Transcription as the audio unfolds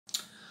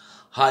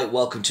Hi,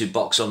 welcome to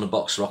Box on the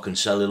Box Rock and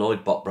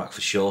Celluloid, Bok for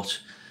short.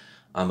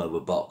 I'm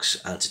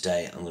Box, and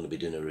today I'm going to be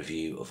doing a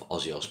review of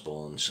Ozzy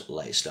Osbourne's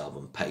latest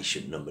album,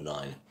 Patient Number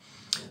 9.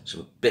 So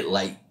I'm a bit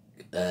late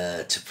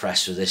to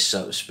press for this,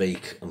 so to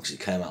speak, because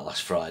it came out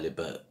last Friday,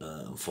 but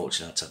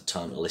unfortunately I had to have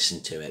time to listen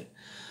to it.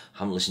 I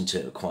haven't listened to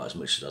it quite as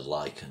much as I'd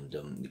like, and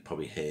you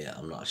probably hear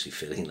I'm not actually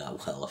feeling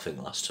that well. I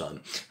think last time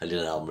I did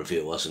an album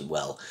review I wasn't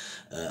well.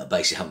 I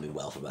basically haven't been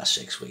well for about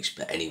 6 weeks,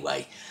 but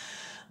anyway.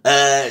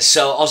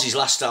 So Ozzy's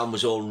last album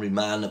was Ordinary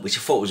Man, which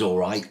I thought was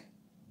alright.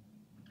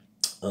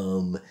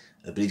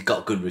 But he'd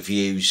got good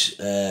reviews.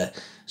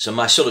 So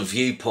my sort of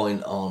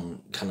viewpoint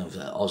on kind of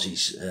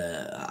Ozzy's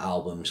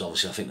albums,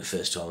 obviously I think the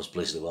first two albums,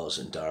 Blizzard of Oz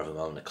and Diary of a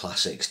Madman, the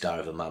classics, Diary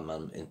of a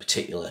Madman in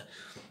particular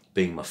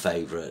being my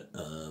favourite,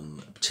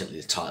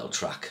 particularly the title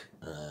track.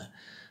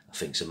 I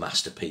think it's a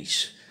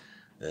masterpiece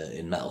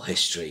in metal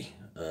history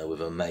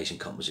with an amazing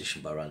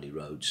composition by Randy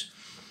Rhoads.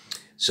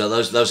 So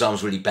those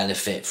albums really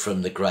benefit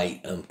from the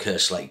great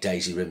Curse Lake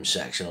Daisy rhythm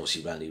section,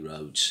 obviously Randy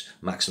Rhoads,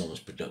 Max Norman's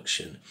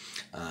production,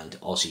 and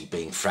Ozzy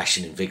being fresh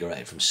and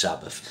invigorated from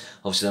Sabbath.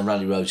 Obviously then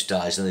Randy Rhoads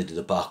dies, then they do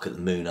the Bark at the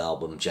Moon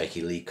album,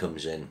 Jakey Lee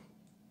comes in,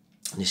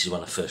 and this is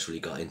when I first really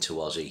got into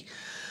Ozzy.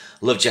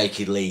 Love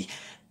Jakey Lee.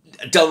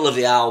 Don't love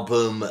the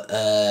album,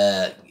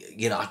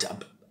 you know,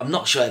 I'm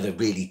not sure I ever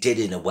really did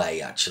in a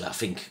way, actually. I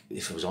think,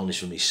 if I was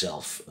honest with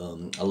myself,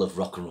 I love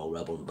Rock and Roll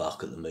Rebel and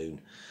Bark at the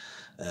Moon.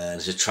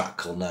 There's a track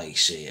called Now You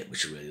See It,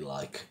 which I really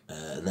like.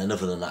 And then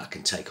other than that, I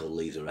can take or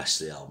leave the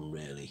rest of the album,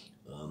 really.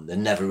 They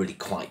never really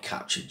quite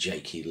captured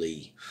Jakey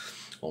Lee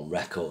on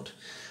record.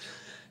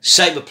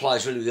 Same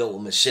applies really with The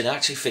Ultimate Sin. I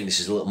actually think this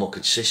is a little more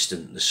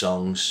consistent, the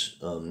songs.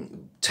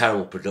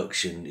 Terrible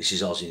production. This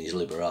is Ozzy in his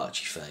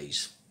Liberace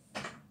phase.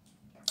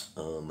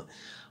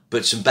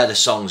 But some better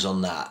songs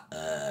on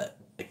that.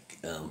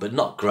 But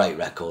not great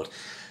record.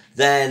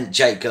 Then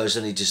Jake goes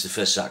and he does the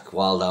first Zakk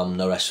Wylde album,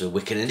 No Rest for the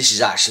Wicked, and this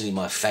is actually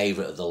my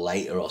favourite of the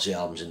later Ozzy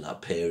albums in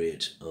that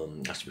period. I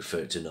have to prefer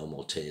it to No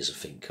More Tears, I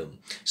think.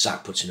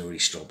 Zakk puts in a really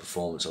strong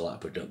performance, I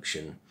like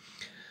production.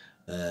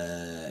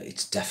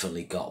 It's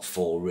definitely got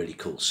 4 really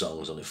cool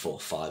songs on it, 4 or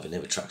 5, and the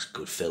other tracks are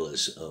good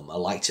fillers. I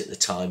liked it at the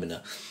time, and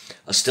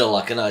I still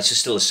like it now. It's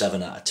still a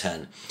 7 out of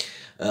 10.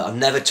 I've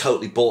never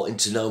totally bought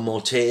into No More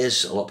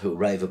Tears. A lot of people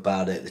rave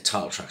about it. The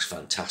title track's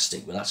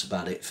fantastic, but that's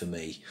about it for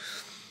me.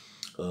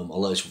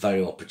 Although it's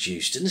very well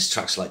produced. And there's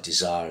tracks like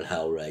Desire and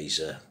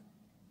Hellraiser,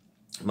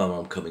 Mama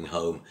I'm Coming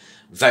Home.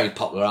 Very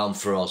popular album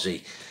for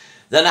Ozzy.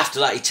 Then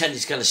after that, he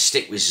tended to kind of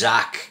stick with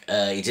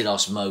Zakk. He did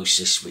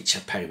Osmosis, which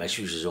had Perry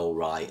Mason, which was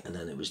alright. And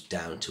then it was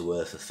Down to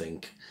Earth, I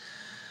think.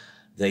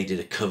 They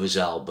did a covers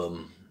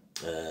album,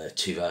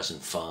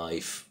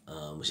 2005.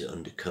 Was it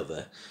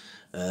Undercover?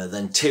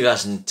 Then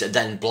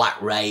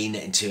Black Rain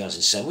in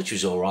 2007, which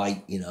was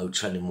alright, you know,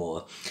 treading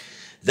water.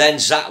 Then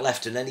Zakk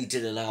left, and then he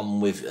did an album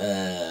with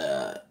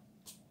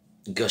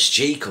Gus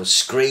G called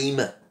Scream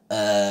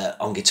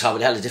on guitar,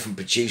 but it had a different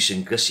producer.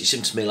 And it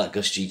seemed to me like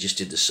Gus G just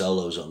did the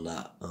solos on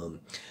that. And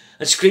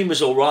Scream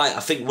was alright.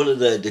 I think one of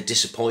the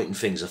disappointing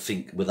things, I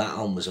think, with that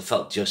album was I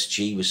felt Gus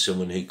G was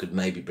someone who could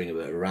maybe bring a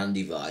bit of a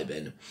Randy vibe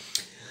in.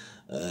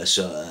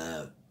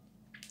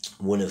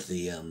 One of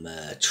the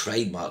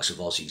trademarks of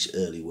Ozzy's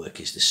early work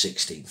is the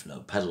 16th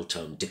note, pedal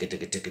tone, digga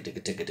digga digga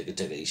digga digga digga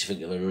digga. You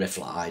think of a riff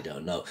like I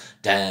don't know,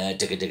 da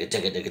digga digga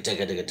digga digga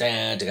digga digga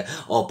da digga,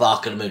 or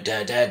Bark at the Moon,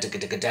 da da digga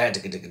digga da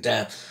digga digga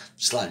da.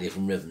 Slightly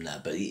different rhythm there,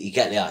 but you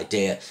get the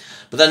idea.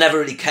 But they never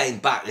really came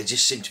back. They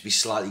just seemed to be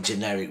slightly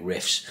generic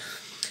riffs.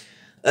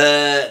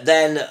 That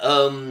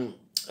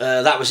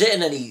was it,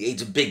 and then he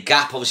had a big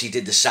gap. Obviously, he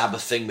did the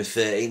Sabbath thing with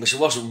 13, which I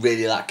wasn't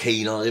really that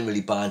keen on. I didn't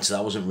really buy into that.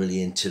 I wasn't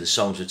really into the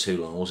songs were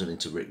too long. I wasn't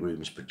into Rick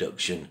Rubin's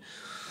production.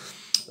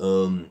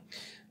 And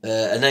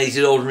then he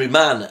did Ordinary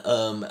Man,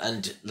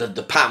 and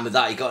the pattern with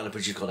that, he got in a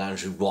producer called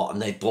Andrew Watt,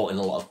 and they brought in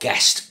a lot of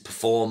guest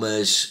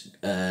performers,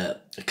 kind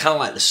of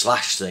like the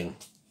Slash thing.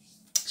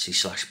 See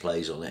Slash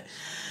plays on it.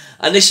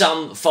 And this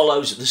album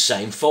follows the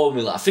same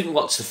formula. I think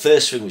what's the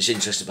first thing which is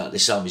interesting about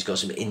this album, he's got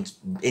some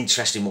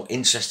more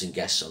interesting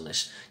guests on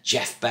this.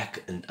 Jeff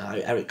Beck and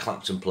Eric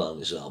Clapton play on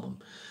this album.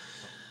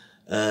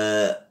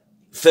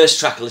 First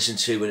track I listened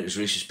to when it was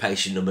released was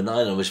Patient Number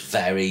 9. I was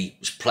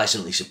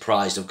pleasantly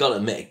surprised. I've got to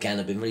admit again,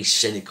 I've been very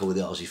cynical with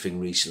the Ozzy thing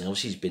recently.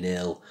 Obviously he's been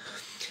ill.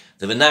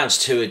 They've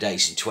announced tour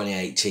dates in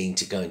 2018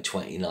 to go in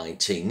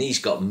 2019. These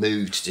got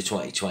moved to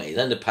 2020.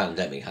 Then the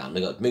pandemic happened.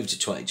 They got moved to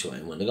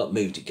 2021. They got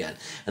moved again.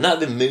 And that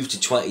had been moved to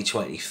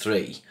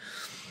 2023.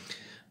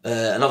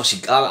 And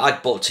obviously, I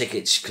bought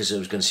tickets because I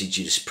was going to see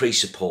Judas Priest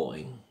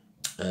supporting.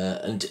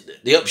 And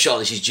the upshot of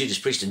this is Judas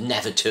Priest had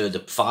never toured the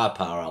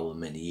Firepower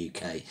album in the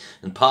UK.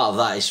 And part of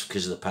that is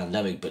because of the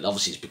pandemic, but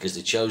obviously it's because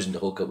they've chosen to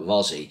hook up with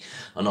Ozzy,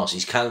 and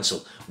Ozzy's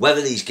cancelled.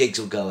 Whether these gigs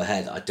will go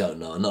ahead, I don't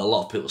know. I know a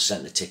lot of people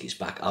sent the tickets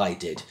back. I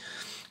did.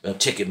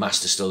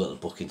 Ticketmaster still got the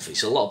booking fee,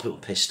 so a lot of people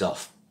pissed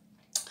off.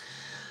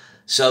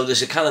 So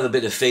there's a kind of a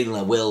bit of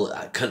feeling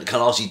can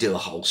Ozzy do a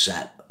whole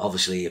set?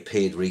 Obviously he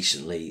appeared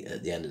recently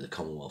at the end of the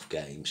Commonwealth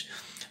Games.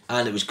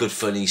 and it was good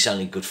fun. He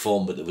sounded in good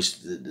form, but there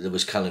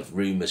was kind of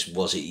rumours,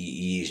 was it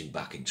he using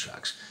backing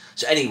tracks?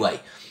 So anyway,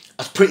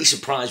 I was pretty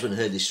surprised when I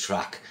heard this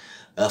track.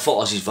 I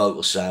thought Ozzy's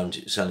vocal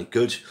sounded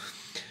good.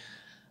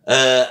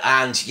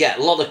 And yeah,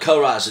 a lot of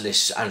co-writers of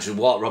this: Andrew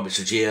Watt, Robert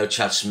Trujillo,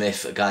 Chad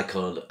Smith, a guy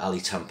called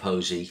Ali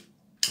Tamposi,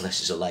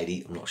 unless it's a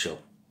lady, I'm not sure.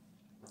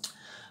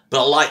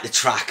 But I like the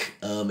track.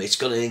 It's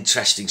got an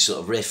interesting sort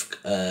of riff,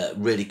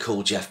 really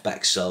cool Jeff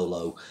Beck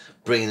solo,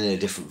 bringing in a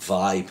different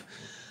vibe.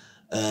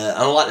 And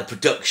I like the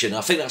production.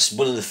 I think that's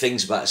one of the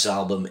things about this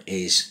album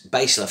is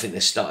basically I think they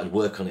started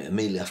work on it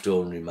immediately after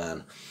Ordinary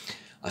Man.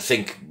 I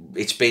think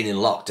it's been in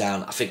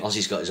lockdown. I think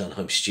Ozzy's got his own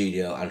home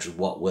studio. Andrew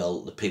Watt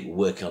will. The people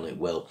working on it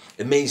will.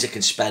 It means they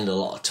can spend a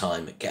lot of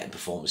time getting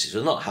performances.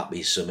 They're not happy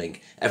with something.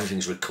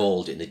 Everything's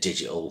recorded in the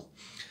digital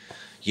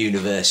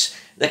universe.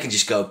 They can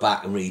just go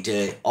back and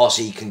redo it.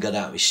 Ozzy can go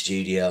down to his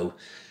studio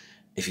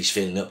if he's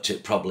feeling up to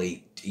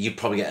it. You'd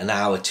probably get an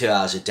hour, 2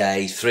 hours a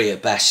day, 3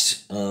 at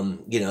best.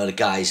 You know, the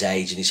guy's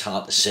age and he's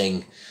hard to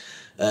sing.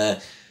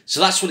 So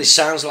that's what it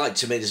sounds like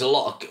to me. There's a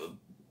lot of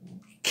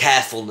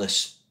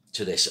carefulness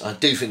to this. I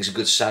do think it's a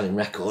good sounding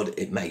record.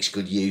 It makes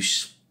good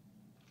use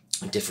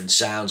of different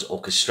sounds,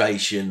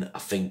 orchestration. I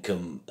think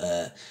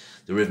the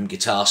rhythm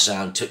guitar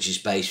sound touches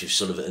bass with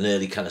sort of an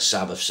early kind of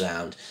Sabbath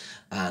sound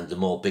and the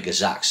more bigger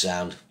Zach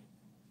sound.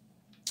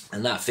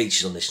 And that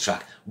features on this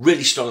track.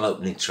 Really strong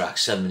opening track,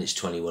 7 minutes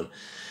 21.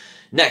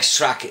 Next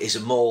track is a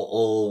more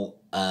all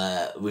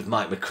with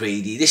Mike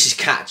McCready. This is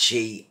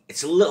catchy.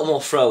 It's a little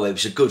more throwaway.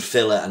 It's a good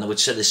filler, and I would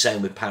say the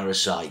same with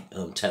Parasite.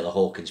 Taylor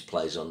Hawkins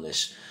plays on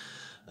this.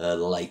 The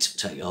late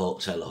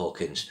Taylor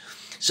Hawkins.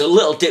 So a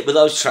little dip with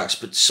those tracks,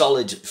 but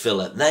solid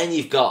filler. Then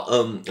you've got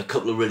a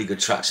couple of really good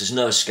tracks. There's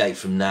No Escape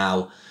From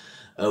Now,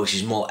 which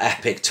is more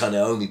epic. Tony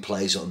Iommi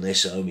plays on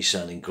this. Iommi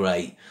sounding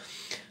great.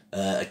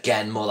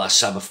 Again, more that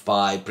Sabbath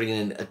vibe,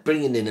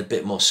 bringing in a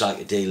bit more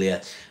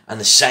psychedelia. And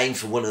the same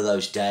for One of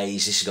Those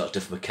Days. This has got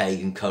Duff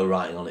McKagan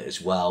co-writing on it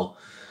as well.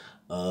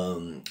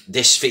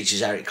 This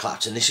features Eric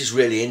Clapton. This is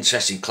really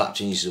interesting.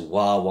 Clapton uses a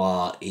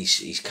wah-wah.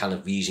 He's kind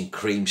of using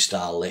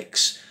Cream-style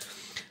licks.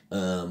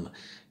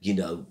 You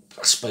know,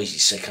 I suppose you'd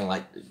say kind of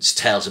like it's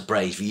Tales of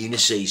Brave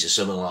Ulysses or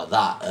something like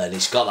that. And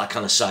it's got that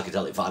kind of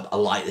psychedelic vibe. I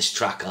like this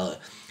track.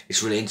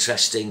 It's really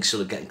interesting,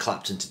 sort of getting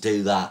Clapton to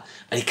do that.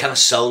 And he kind of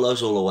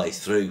solos all the way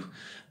through.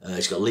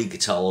 He's got lead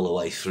guitar all the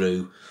way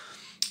through.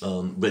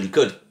 Really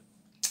good.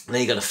 And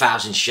then you got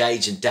 1,000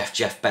 Shades and Def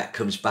Jeff Beck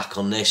comes back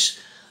on this.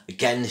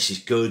 Again, this is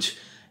good.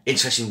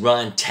 Interesting,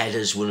 Ryan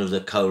Tedder's one of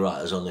the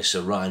co-writers on this.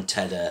 So Ryan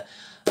Tedder,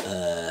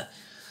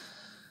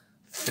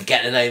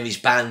 forget the name of his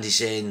band is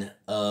in,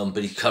 but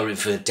he's covering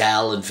for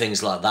Adele and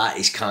things like that.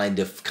 He's kind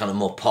of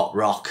more pop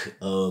rock.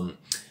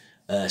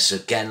 So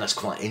again, that's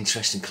quite an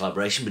interesting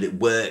collaboration, but it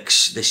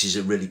works. This is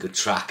a really good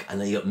track.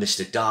 And then you got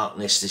Mr.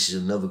 Darkness. This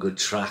is another good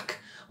track.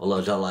 Although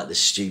I don't like the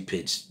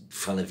stupid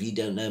kind of, you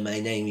don't know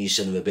my name, you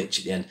son of a bitch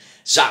at the end.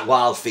 Zakk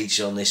Wylde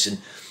featured on this. And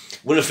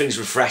one of the things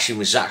refreshing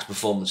with Zakk's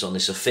performance on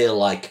this, I feel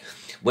like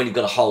when you've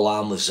got a whole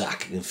album of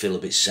Zakk, you can feel a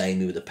bit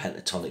samey with the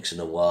pentatonics and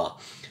the wah.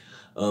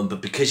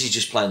 But because he's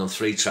just playing on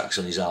 3 tracks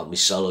on his album,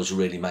 his solos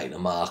really make the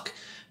mark.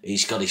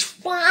 He's got his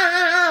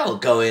wow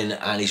going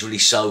and he's really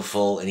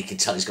soulful and you can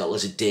tell he's got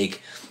loads of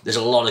dig. There's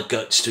a lot of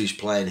guts to his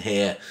playing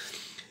here.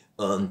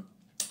 And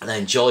I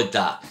enjoyed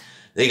that.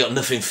 Then you got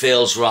Nothing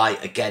Feels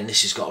Right. Again,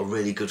 this has got a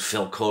really good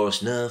fill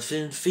chorus.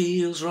 Nothing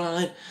feels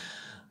right.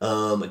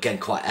 Again,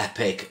 quite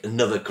epic.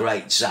 Another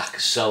great Zakk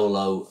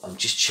solo. I'm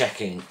just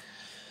checking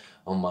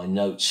on my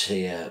notes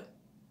here.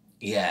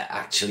 Yeah,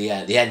 actually, yeah.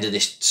 At the end of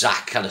this,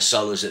 Zakk kind of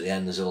solos at the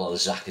end. There's a lot of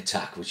Zakk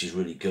Attack, which is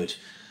really good.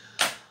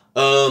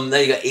 Then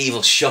you got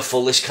Evil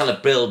Shuffle. This kind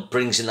of build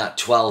brings in that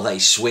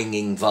 12/8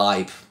 swinging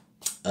vibe,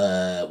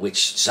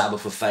 which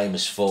Sabbath were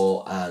famous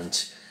for,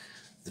 and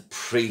the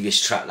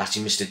previous track,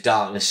 actually Mr.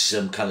 Darkness,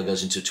 kind of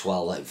goes into a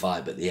 12/8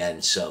 vibe at the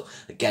end. So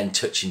again,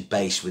 touching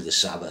bass with the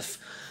Sabbath.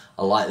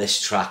 I like this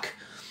track.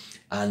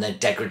 And then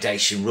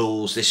Degradation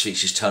Rules. This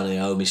features Tony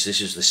Iommi. So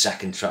this is the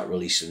second track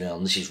released on the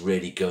album. This is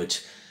really good.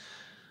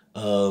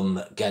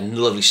 Again,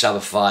 lovely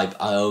Sabbath vibe.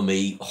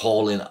 Iommi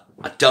hauling.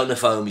 I don't know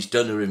if Iommi's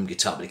done a rhythm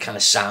guitar, but it kind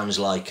of sounds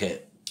like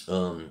it.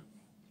 So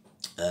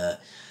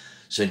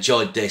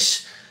enjoyed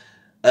this.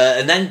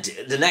 And then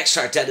the next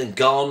track, Dead and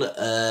Gone,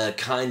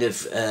 kind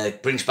of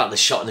brings back the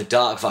Shot in the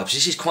Dark vibes.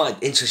 This is quite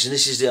interesting.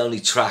 This is the only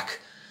track,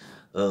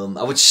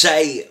 I would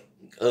say,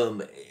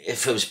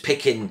 if I was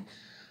picking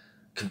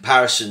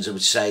comparisons, I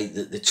would say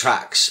that the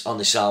tracks on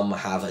this album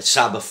have a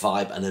Sabbath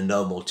vibe and a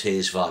No More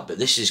Tears vibe, but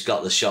this has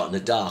got the Shot in the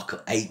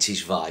Dark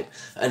 80s vibe,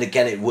 and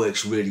again it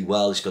works really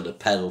well. It's got a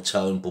pedal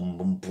tone, boom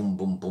boom boom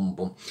boom boom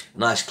boom,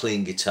 nice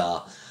clean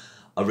guitar.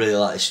 I really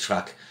like this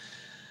track.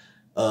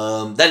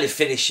 Then it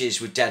finishes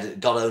with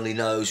God Only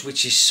Knows,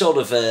 which is sort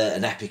of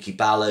an epic-y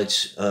ballad.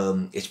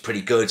 It's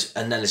pretty good,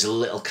 and then there's a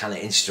little kind of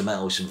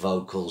instrumental with some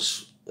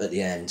vocals at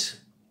the end.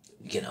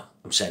 You know,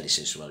 I'm saying it's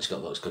instrumental, it's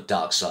got vocals. It's called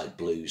Dark Side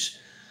Blues,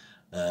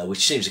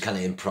 which seems a kind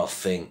of improv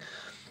thing.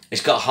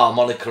 It's got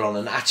harmonica on,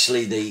 and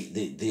actually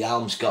the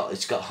album's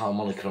got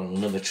harmonica on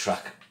another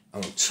track.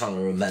 I'm trying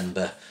to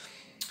remember.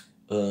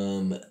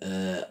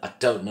 I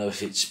don't know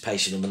if it's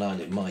Patient number 9.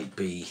 It might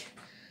be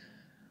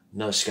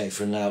No Escape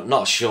from Now.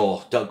 Not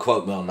sure. Don't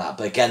quote me on that.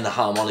 But again, the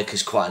harmonica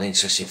is quite an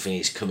interesting thing.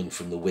 It's coming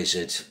from the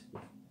Wizard.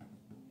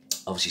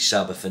 Obviously,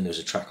 Sabbath, and there was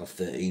a track off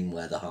 13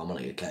 where the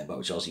harmonica came back,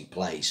 which Ozzy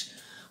plays.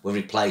 Whether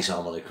he plays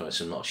harmonica,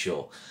 I'm not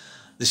sure.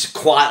 There's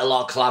quite a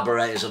lot of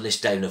collaborators on this.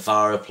 Dave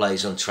Navarro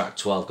plays on track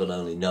 12, God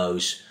Only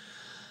Knows.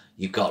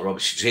 You've got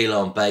Robert Trujillo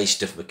on bass,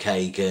 Duff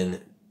McKagan,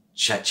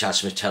 Chad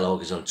Smith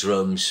Taylor-Hawkins on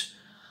drums.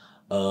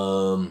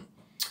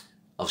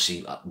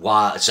 Obviously,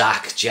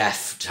 Zach,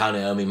 Jeff, Tony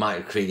Iommi, Mike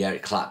McCready,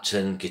 Eric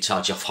Clapton,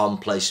 guitar. Geoff Hom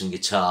plays some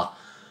guitar.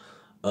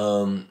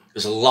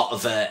 There's a lot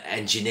of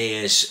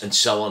engineers and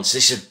so on. So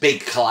this is a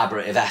big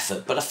collaborative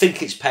effort, but I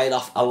think it's paid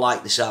off. I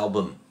like this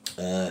album.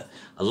 I'd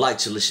like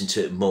to listen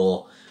to it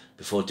more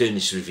before doing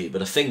this review,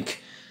 but I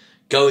think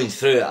going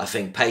through it, I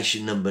think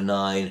Patient number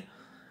 9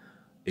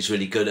 is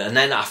really good. And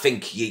then I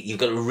think you've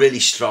got a really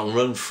strong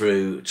run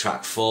through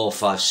track 4,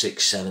 5,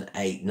 6, 7,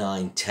 8,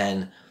 9,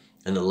 10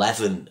 and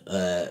 11.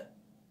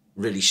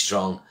 Really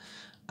strong.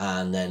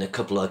 And then a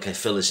couple of okay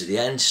fillers at the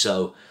end.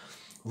 So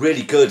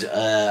really good.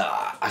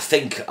 I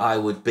think I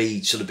would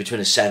be sort of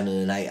between a 7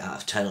 and an 8 out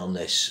of 10 on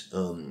this.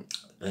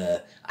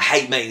 I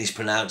hate making these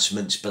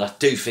pronouncements, but I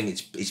do think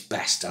it's his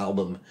best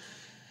album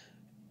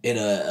in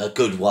a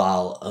good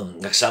while.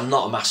 Like I said, I'm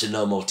not a massive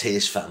No More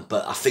Tears fan,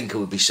 but I think I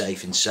would be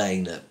safe in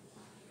saying that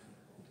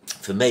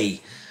for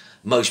me,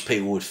 most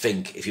people would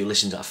think, if you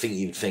listen to it, I think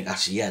you would think,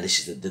 actually, yeah,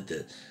 this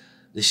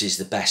is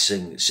the best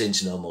thing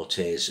since No More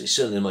Tears. It's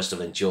certainly the most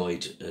I've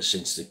enjoyed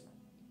since the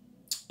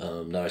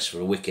No Rest for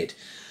the Wicked.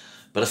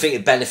 But I think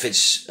it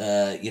benefits,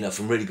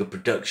 from really good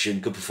production,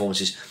 good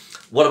performances.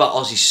 What about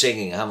Ozzy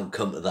singing? I haven't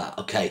come to that.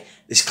 Okay,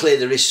 it's clear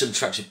there is some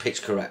tracks with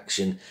pitch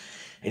correction,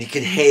 and you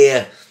can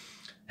hear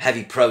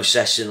heavy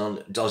processing on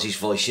Ozzy's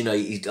voice. You know,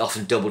 he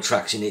often double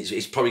tracks, and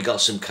it's probably got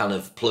some kind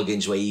of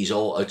plugins where he's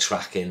auto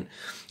tracking,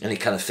 and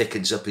it kind of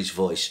thickens up his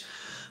voice.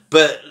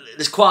 But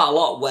there's quite a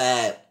lot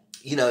where,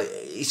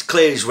 it's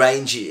clear his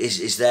range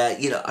is there.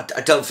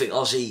 I don't think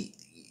Ozzy,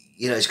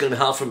 it's going to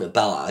be hard for him to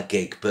belt at a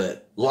gig,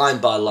 but line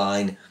by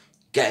line,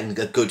 getting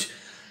a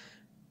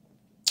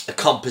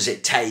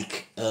composite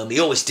take. He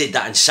always did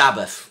that in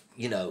Sabbath.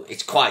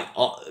 It's quite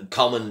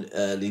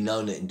commonly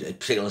known,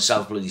 particularly on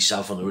South Bloody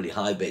South on the really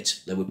high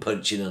bits, they would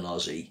punch in on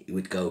Ozzy. He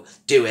would go,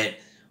 do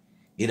it,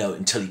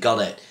 until he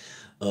got it.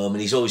 And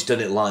he's always done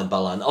it line by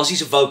line.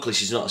 Ozzy's a vocalist,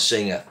 he's not a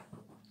singer.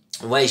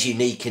 And where he's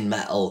unique in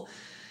metal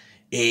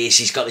is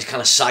he's got this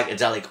kind of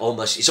psychedelic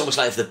it's almost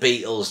like if the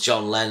Beatles,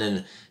 John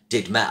Lennon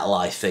did metal,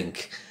 I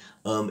think.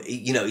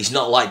 He's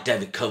not like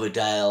David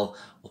Coverdale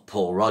or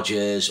Paul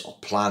Rodgers or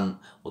Plant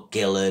or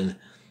Gillan,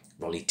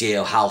 Ronnie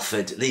Dio,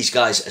 Halford. These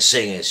guys are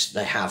singers.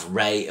 They have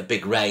a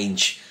big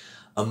range,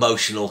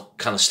 emotional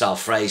kind of style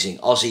phrasing.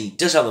 Ozzy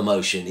does have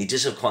emotion. He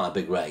does have quite a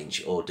big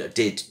range, or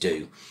did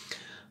do.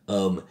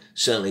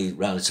 Certainly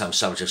around the time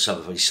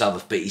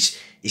Sabbath, but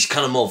he's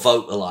kind of more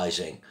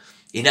vocalising.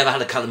 He never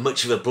had a kind of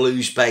much of a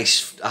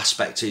blues-based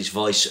aspect to his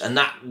voice, and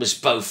that was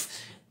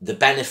both the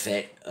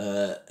benefit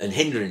and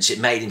hindrance. It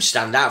made him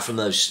stand out from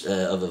those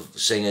other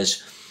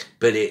singers,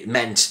 but it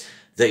meant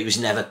that he was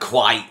never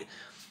quite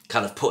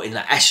kind of put in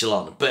that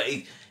echelon. But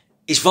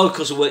his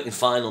vocals are working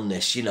fine on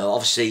this.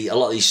 Obviously a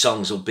lot of these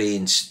songs will be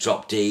in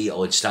drop D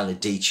or in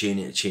standard D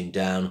tuning to tune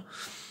down.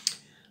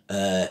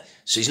 So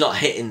he's not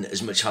hitting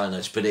as much high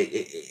notes, but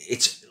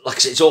it's like I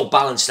said, it's all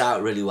balanced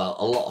out really well.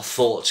 A lot of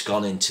thought's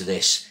gone into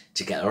this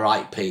to get the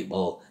right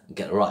people and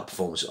get the right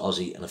performance of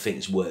Ozzy, and I think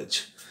it's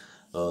worked.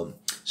 So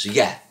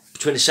yeah,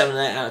 between a 7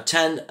 and 8 out of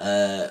 10.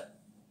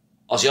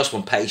 Ozzy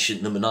Osbourne,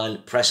 Patient number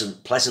 9,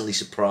 pleasantly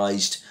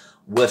surprised,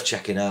 worth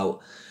checking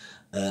out.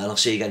 And I'll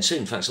see you again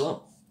soon. Thanks a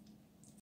lot.